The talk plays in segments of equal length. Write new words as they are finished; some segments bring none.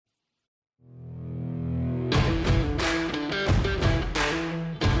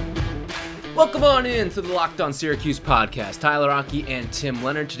Welcome on in to the Locked On Syracuse podcast. Tyler Rocky and Tim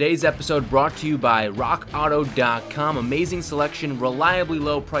Leonard. Today's episode brought to you by RockAuto.com. Amazing selection, reliably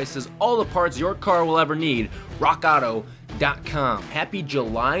low prices, all the parts your car will ever need. RockAuto.com. Happy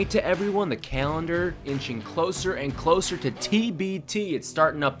July to everyone. The calendar inching closer and closer to TBT. It's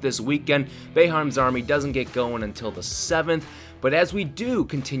starting up this weekend. Boeheim's Army doesn't get going until the 7th. But as we do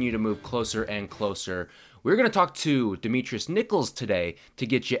continue to move closer and closer, we're going to talk to Demetrius Nichols today to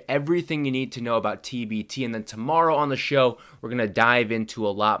get you everything you need to know about TBT. And then tomorrow on the show, we're going to dive into a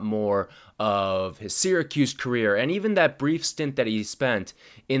lot more of his Syracuse career and even that brief stint that he spent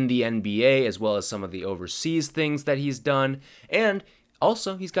in the NBA, as well as some of the overseas things that he's done. And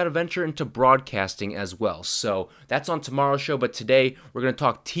also, he's got a venture into broadcasting as well. So that's on tomorrow's show. But today, we're going to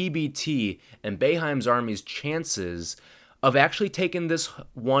talk TBT and Boeheim's Army's chances of actually taking this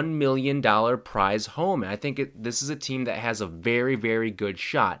 $1 million prize home. And I think this is a team that has a very, very good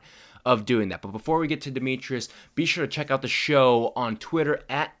shot of doing that. But before we get to Demetrius, be sure to check out the show on Twitter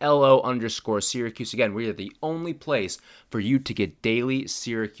at LO_Syracuse. Again, we are the only place for you to get daily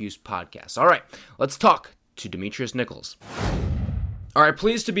Syracuse podcasts. All right, let's talk to Demetrius Nichols. All right,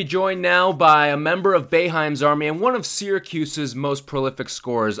 pleased to be joined now by a member of Boeheim's Army and one of Syracuse's most prolific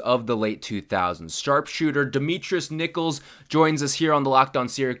scorers of the late 2000s. Sharpshooter Demetrius Nichols joins us here on the Locked On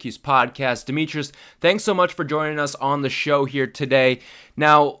Syracuse podcast. Demetrius, thanks so much for joining us on the show here today.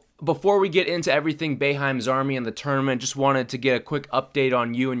 Now, before we get into everything Boeheim's Army and the tournament, just wanted to get a quick update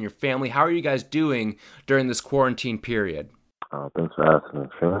on you and your family. How are you guys doing during this quarantine period? Thanks for asking.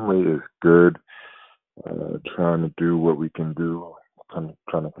 Family is good. Trying to do what we can do.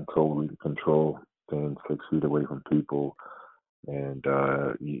 Trying to control what we can control, staying 6 feet away from people, and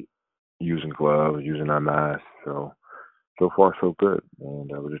using gloves, using our masks. So far, so good.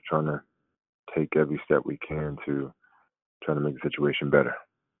 And we're just trying to take every step we can to try to make the situation better.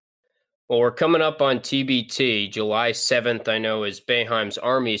 Well, we're coming up on TBT. July 7th, I know, is Boeheim's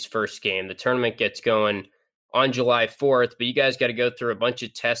Army's first game. The tournament gets going on July 4th, but you guys got to go through a bunch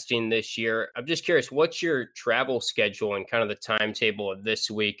of testing this year. I'm just curious, what's your travel schedule and kind of the timetable of this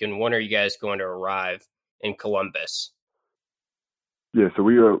week, and when are you guys going to arrive in Columbus? Yeah, so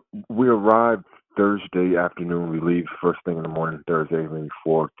we arrive Thursday afternoon. We leave first thing in the morning, Thursday, maybe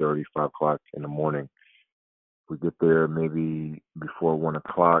 4:30, 5 o'clock in the morning. We get there maybe before 1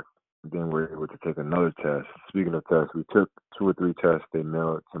 o'clock. Then we're able to take another test. Speaking of tests, we took 2 or 3 tests. They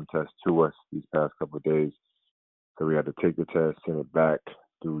mailed some tests to us these past couple of days. So we had to take the test, send it back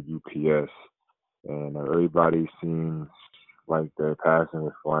through UPS. And everybody seems like they're passing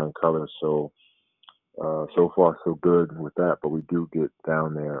with flying colors. So far, so good with that. But we do get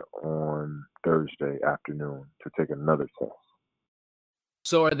down there on Thursday afternoon to take another test.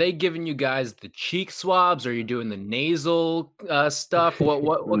 So are they giving you guys the cheek swabs? Or are you doing the nasal stuff?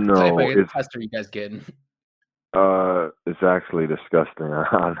 What No, type of test are you guys getting? It's actually disgusting.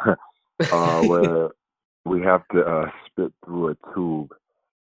 Where we have to spit through a tube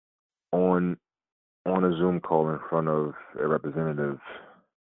on a Zoom call in front of a representative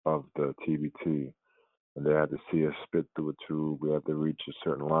of the TBT, and they had to see us spit through a tube. We had to reach a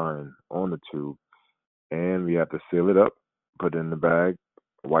certain line on the tube, and we had to seal it up, put it in the bag,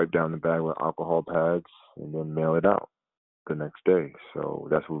 wipe down the bag with alcohol pads, and then mail it out the next day. So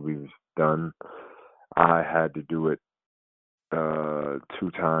that's what we've done. I had to do it 2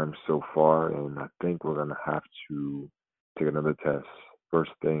 times so far, and I think we're gonna have to take another test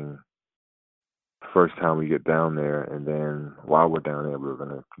first time we get down there, and then while we're down there, we're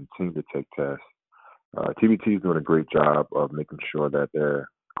gonna continue to take tests. TBT is doing a great job of making sure that they're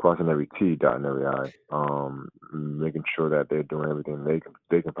crossing every T, dotting every I, making sure that they're doing everything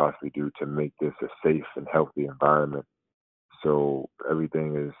they can possibly do to make this a safe and healthy environment. So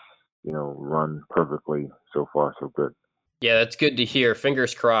everything is, run perfectly. So far, so good. Yeah, that's good to hear.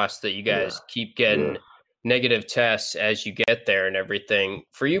 Fingers crossed that you guys keep getting negative tests as you get there and everything.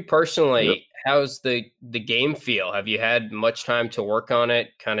 For you personally, how's the game feel? Have you had much time to work on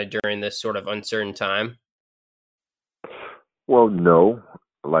it kind of during this sort of uncertain time? Well, no,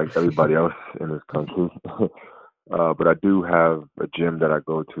 like everybody else in this country. But I do have a gym that I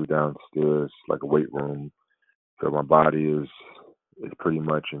go to downstairs, like a weight room. So my body is pretty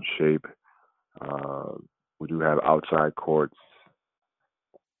much in shape. We do have outside courts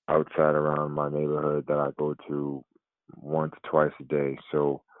outside around my neighborhood that I go to once or twice a day.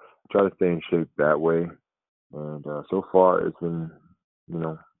 So I try to stay in shape that way. And so far it's been,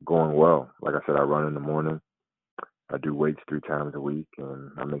 going well. Like I said, I run in the morning. I do weights 3 times a week,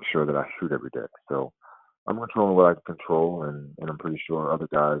 and I make sure that I shoot every day. So I'm controlling what I can control, and I'm pretty sure other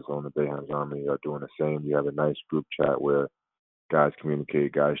guys on the Boeheim's Army are doing the same. We have a nice group chat where guys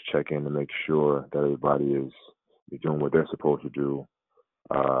communicate, guys check in to make sure that everybody is doing what they're supposed to do,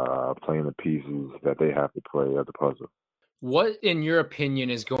 playing the pieces that they have to play of the puzzle. What, in your opinion,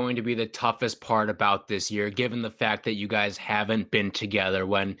 is going to be the toughest part about this year, given the fact that you guys haven't been together?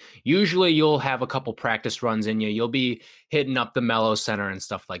 When usually you'll have a couple practice runs in you, you'll be hitting up the Mellow Center and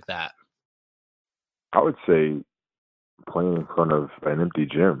stuff like that. I would say playing in front of an empty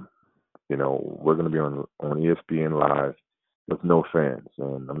gym. You know, we're going to be on ESPN Live with no fans,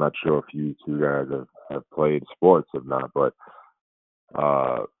 and I'm not sure if you two guys have played sports or not, but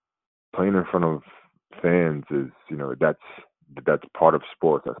playing in front of fans is, you know, that's part of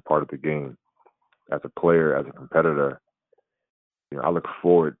sports. That's part of the game. As a player, as a competitor, you know, I look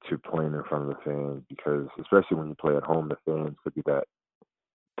forward to playing in front of the fans because, especially when you play at home, the fans could be that.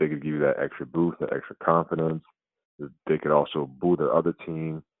 They could give you that extra boost, that extra confidence. They could also boo the other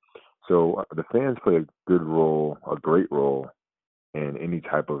team. So the fans play a good role, a great role in any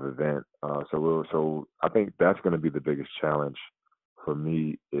type of event. So I think that's going to be the biggest challenge for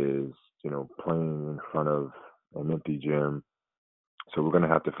me is, you know, playing in front of an empty gym. So we're going to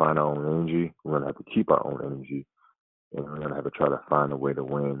have to find our own energy. We're going to have to keep our own energy. And we're going to have to try to find a way to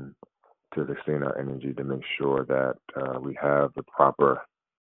win, to sustain our energy, to make sure that we have the proper,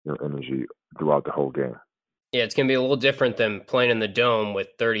 you know, energy throughout the whole game. Yeah, it's going to be a little different than playing in the Dome with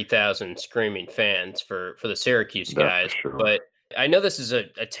 30,000 screaming fans for the Syracuse guys. Sure. But I know this is a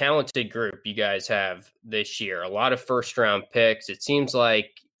talented group you guys have this year. A lot of first-round picks. It seems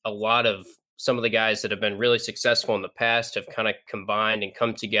like a lot of some of the guys that have been really successful in the past have kind of combined and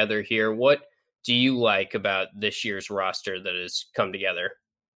come together here. What do you like about this year's roster that has come together?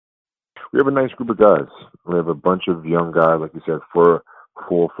 We have a nice group of guys. We have a bunch of young guys, like you said, four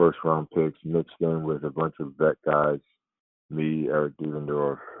first-round picks mixed in with a bunch of vet guys. Me, Eric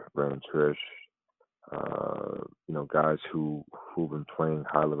Devendorf, Brandon Trish. You know, guys who've been playing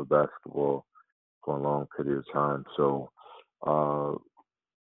high-level basketball for a long period of time. So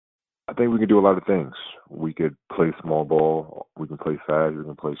I think we can do a lot of things. We could play small ball. We can play fast. We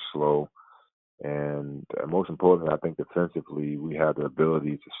can play slow. And most importantly, I think defensively, we have the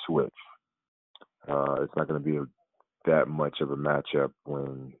ability to switch. It's not going to be that much of a matchup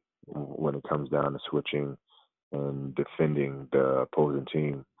when it comes down to switching and defending the opposing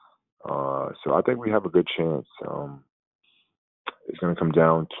team. So I think we have a good chance. It's going to come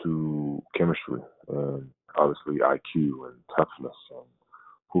down to chemistry and obviously IQ and toughness and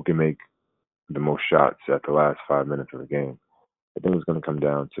who can make the most shots at the last 5 minutes of the game. I think it's going to come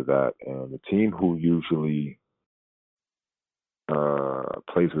down to that. And the team who usually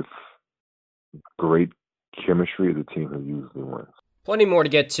plays with great chemistry is the team who usually wins. Plenty more to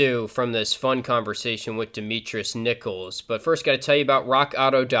get to from this fun conversation with Demetrius Nichols. But first, got to tell you about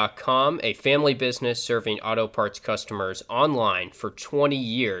RockAuto.com, a family business serving auto parts customers online for 20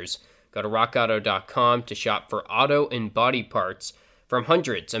 years. Go to RockAuto.com to shop for auto and body parts from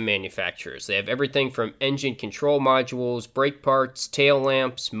hundreds of manufacturers. They have everything from engine control modules, brake parts, tail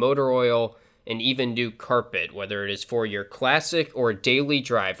lamps, motor oil, and even new carpet. Whether it is for your classic or daily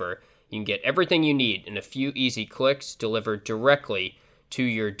driver, you can get everything you need in a few easy clicks delivered directly to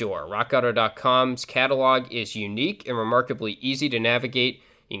your door. RockAuto.com's catalog is unique and remarkably easy to navigate.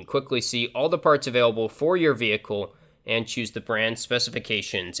 You can quickly see all the parts available for your vehicle and choose the brand,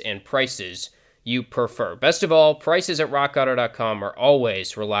 specifications, and prices you prefer. Best of all, prices at RockAuto.com are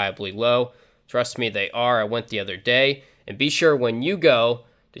always reliably low. Trust me, they are. I went the other day. And be sure when you go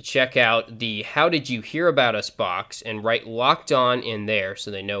to check out the How Did You Hear About Us box and write Locked On in there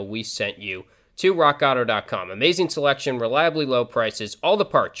so they know we sent you to RockAuto.com. Amazing selection, reliably low prices, all the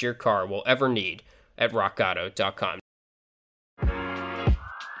parts your car will ever need at RockAuto.com.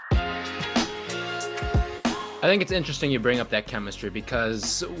 I think it's interesting you bring up that chemistry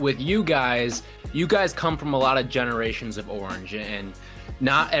because with you guys come from a lot of generations of Orange, and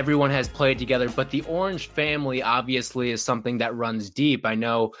not everyone has played together, but the Orange family obviously is something that runs deep. I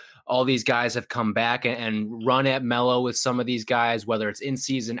know all these guys have come back and run at Mello with some of these guys, whether it's in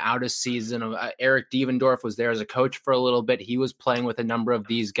season, out of season. Eric Devendorf was there as a coach for a little bit. He was playing with a number of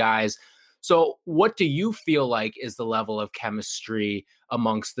these guys. So what do you feel like is the level of chemistry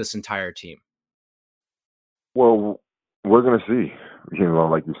amongst this entire team? Well, we're going to see. You know,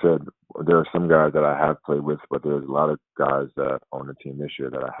 like you said, there are some guys that I have played with, but there's a lot of guys that on the team this year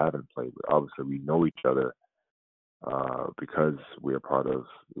that I haven't played with. Obviously, we know each other because we are part of,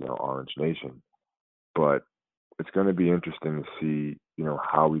 you know, Orange Nation. But it's going to be interesting to see, you know,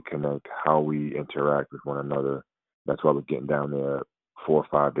 how we connect, how we interact with one another. That's why we're getting down there 4 or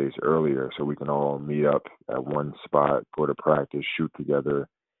 5 days earlier so we can all meet up at one spot, go to practice, shoot together,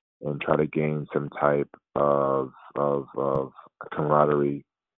 and try to gain some type of camaraderie,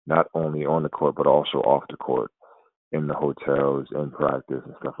 not only on the court, but also off the court, in the hotels, in practice,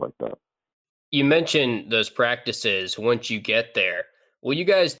 and stuff like that. You mentioned those practices once you get there. Will you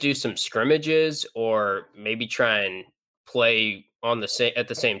guys do some scrimmages or maybe try and play on at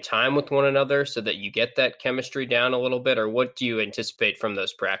the same time with one another so that you get that chemistry down a little bit? Or what do you anticipate from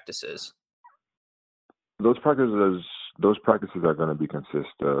those practices? Those practices are going to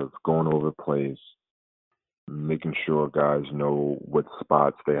consist of going over plays, making sure guys know what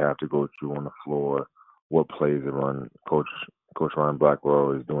spots they have to go through on the floor, what plays to run. Coach Ryan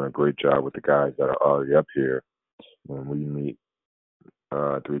Blackwell is doing a great job with the guys that are already up here when we meet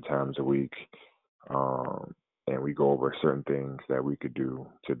 3 times a week, and we go over certain things that we could do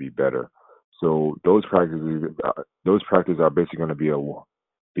to be better. So those practices are basically going to be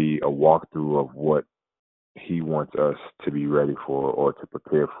a walkthrough of what he wants us to be ready for or to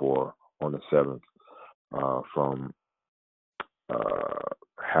prepare for on the 7th, from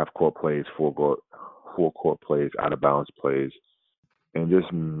half court plays, full court plays, out of bounds plays, and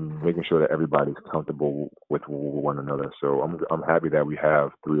just making sure that everybody's comfortable with one another. So I'm happy that we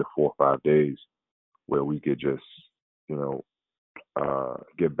have 3 or 4 or 5 days where we could just,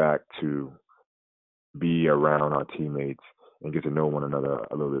 get back to be around our teammates and get to know one another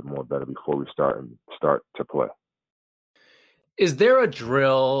a little bit more better before we start to play. Is there a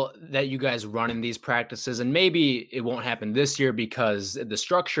drill that you guys run in these practices? And maybe it won't happen this year because the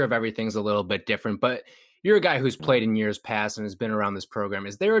structure of everything's a little bit different, but you're a guy who's played in years past and has been around this program.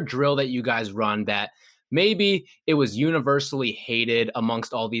 Is there a drill that you guys run that maybe it was universally hated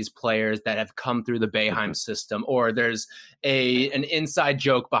amongst all these players that have come through the Boeheim system, or there's an inside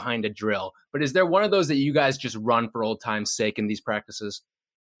joke behind a drill? But is there one of those that you guys just run for old time's sake in these practices?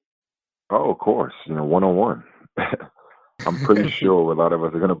 Oh, of course. One-on-one. I'm pretty sure a lot of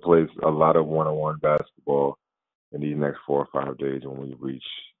us are going to play a lot of one-on-one basketball in these next 4 or 5 days when we reach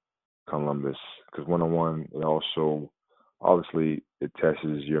Columbus. Because one-on-one, it also, obviously, it tests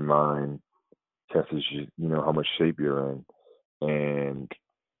your mind, tests how much shape you're in, and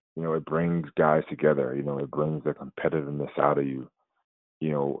it brings guys together. It brings the competitiveness out of you.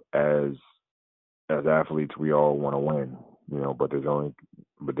 As athletes, we all want to win. But there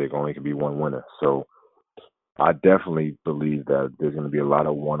only can be one winner. So I definitely believe that there's going to be a lot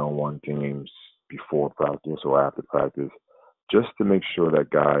of one-on-one games before practice or after practice, just to make sure that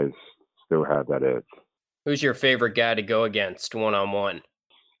guys still have that edge. Who's your favorite guy to go against one-on-one?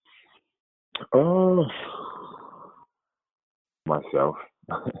 Myself.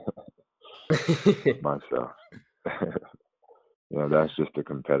 Myself. That's just the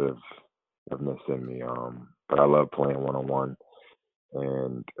competitiveness in me. But I love playing one-on-one.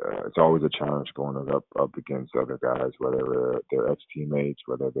 And it's always a challenge going up against other guys, whether they're ex-teammates,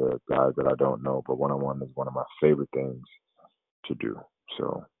 whether they're guys that I don't know. But one-on-one is one of my favorite things to do.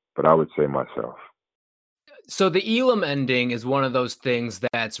 So, but I would say myself. So the Elam ending is one of those things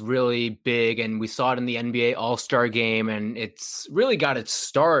that's really big, and we saw it in the NBA All-Star Game, and it's really got its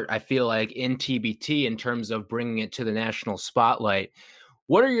start, I feel like, in TBT in terms of bringing it to the national spotlight.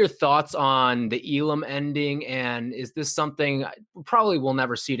 What are your thoughts on the Elam ending, and is this something, probably we'll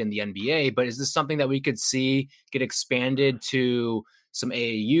never see it in the NBA, but is this something that we could see get expanded to some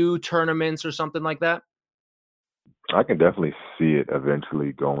AAU tournaments or something like that? I can definitely see it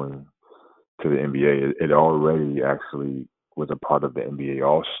eventually going to the NBA. It already actually was a part of the NBA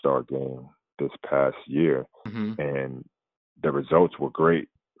All-Star Game this past year, and the results were great.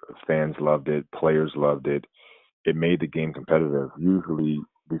 Fans loved it. Players loved it. It made the game competitive. Usually,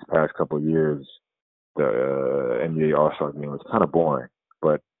 these past couple of years, the NBA All-Star Game was kind of boring,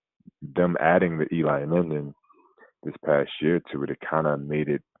 but them adding the Eli ending this past year to it, it kind of made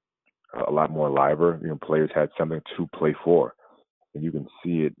it a lot more liver. Players had something to play for, and you can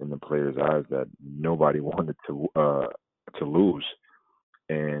see it in the players' eyes that nobody wanted to lose.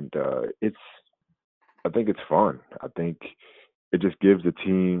 And I think it's fun. I think it just gives the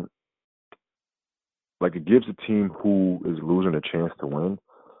team. It gives the team who is losing a chance to win,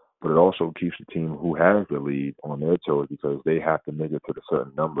 but it also keeps the team who has the lead on their toes because they have to make it to a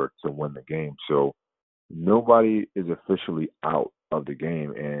certain number to win the game. So nobody is officially out of the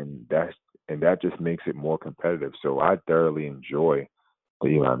game, and that just makes it more competitive. So I thoroughly enjoy the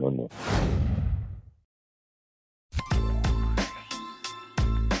Eli ending.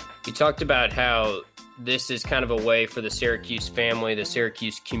 You talked about how this is kind of a way for the Syracuse family, the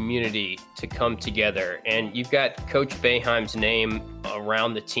Syracuse community to come together. And you've got Coach Boeheim's name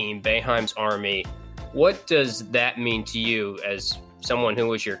around the team, Boeheim's Army. What does that mean to you as someone who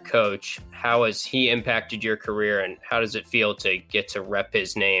was your coach? How has he impacted your career, and how does it feel to get to rep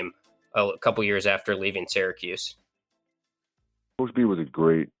his name a couple years after leaving Syracuse? Coach B was a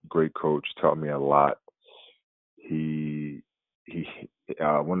great coach. Taught me a lot. He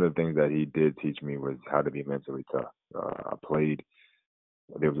one of the things that he did teach me was how to be mentally tough. I played.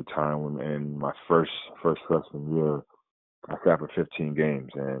 There was a time when in my first freshman year, I sat for 15 games,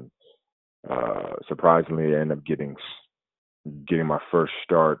 and surprisingly, I ended up getting my first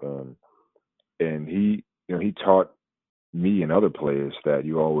start. And he taught me and other players that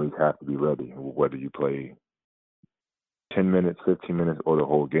you always have to be ready, whether you play 10 minutes, 15 minutes, or the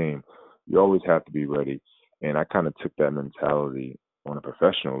whole game. You always have to be ready. And I kind of took that mentality on a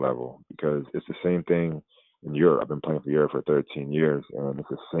professional level because it's the same thing in Europe. I've been playing for Europe for 13 years, and it's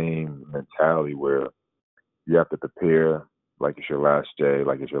the same mentality where you have to prepare like it's your last day,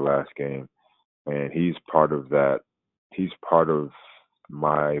 like it's your last game. And he's part of that. He's part of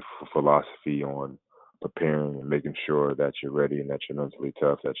my philosophy on preparing and making sure that you're ready and that you're mentally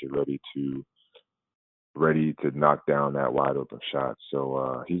tough, that you're ready to knock down that wide open shot.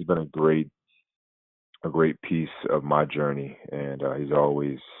 So he's been a great piece of my journey, and he's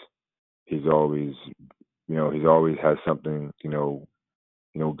always has something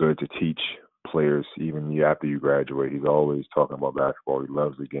good to teach players even after you graduate. He's always talking about basketball. He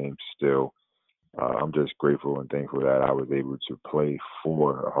loves the game still. I'm just grateful and thankful that I was able to play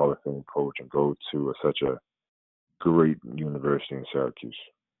for a Hall of Fame coach and go to such a great university in Syracuse.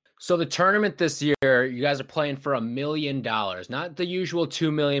 So the tournament this year, you guys are playing for $1 million, not the usual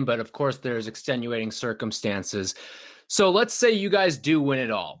 $2 million, but of course there's extenuating circumstances. So let's say you guys do win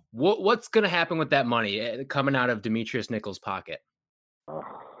it all. What's going to happen with that money coming out of Demetrius Nichols' pocket?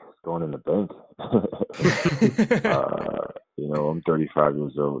 It's going in the bank. I'm 35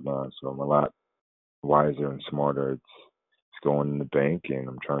 years old now, so I'm a lot wiser and smarter. It's going in the bank, and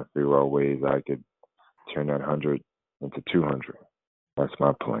I'm trying to figure out ways I could turn that 100 into 200. That's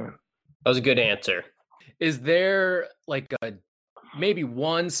my plan. That was a good answer. Is there like maybe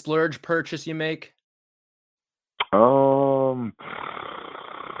one splurge purchase you make? No,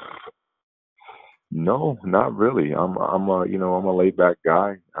 not really. I'm a laid back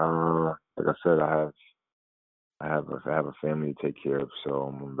guy. Like I said, I have a family to take care of,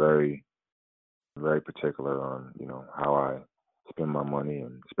 so I'm very, very particular on how I spend my money,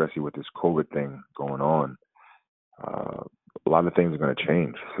 and especially with this COVID thing going on, a lot of things are going to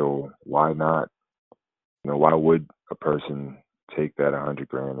change. So why not? Why would a person take that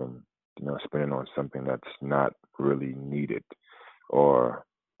 $100,000 and spend it on something that's not really needed, or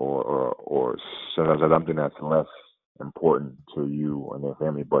something that's less important to you and their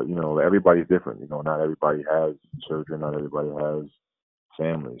family? But everybody's different. Not everybody has children. Not everybody has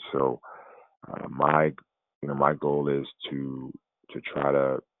families. So my goal is to try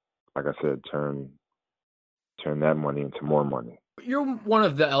to, like I said, turn that money into more money. You're one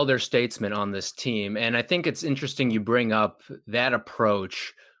of the elder statesmen on this team, and I think it's interesting you bring up that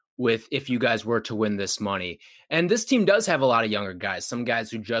approach with if you guys were to win this money. And this team does have a lot of younger guys, some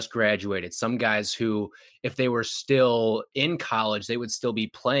guys who just graduated, some guys who, if they were still in college, they would still be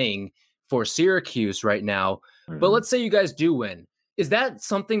playing for Syracuse right now. Mm-hmm. But let's say you guys do win. Is that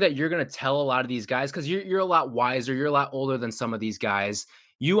something that you're going to tell a lot of these guys? Because you're a lot wiser, you're a lot older than some of these guys.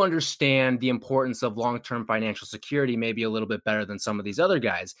 You understand the importance of long-term financial security maybe a little bit better than some of these other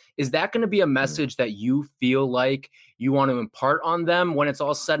guys. Is that going to be a message that you feel like you want to impart on them when it's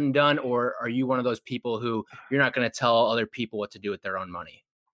all said and done? Or are you one of those people who you're not going to tell other people what to do with their own money?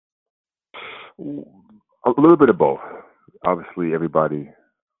 A little bit of both. Obviously, everybody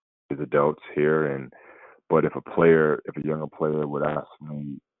is adults here, but if a younger player would ask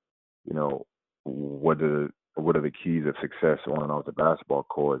me, what are the keys of success on and off the basketball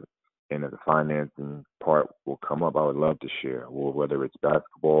court, and if the financing part will come up, I would love to share. Well, whether it's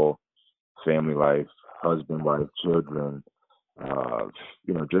basketball, family life, husband, wife, children,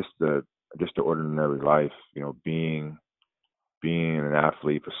 just the ordinary life. Being an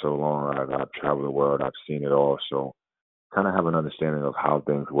athlete for so long, I've traveled the world, I've seen it all, so kind of have an understanding of how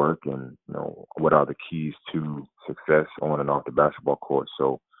things work and what are the keys to success on and off the basketball court.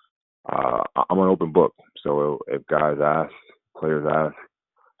 So I'm an open book. So if players ask,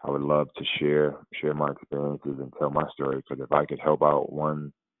 I would love to share my experiences and tell my story. Because if I could help out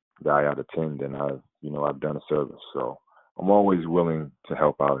one guy out of 10, then I've done a service. So I'm always willing to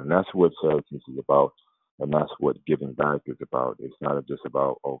help out, and that's what Syracuse is about, and that's what giving back is about. It's not just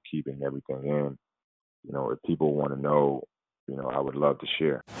about keeping everything in. If people want to know, I would love to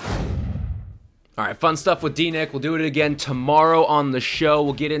share. All right, fun stuff with D-Nick. We'll do it again tomorrow on the show.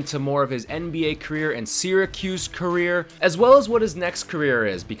 We'll get into more of his NBA career and Syracuse career, as well as what his next career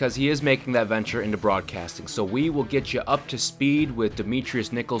is, because he is making that venture into broadcasting. So we will get you up to speed with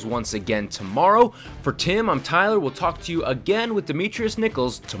Demetrius Nichols once again tomorrow. For Tim, I'm Tyler. We'll talk to you again with Demetrius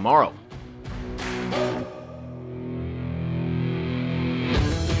Nichols tomorrow.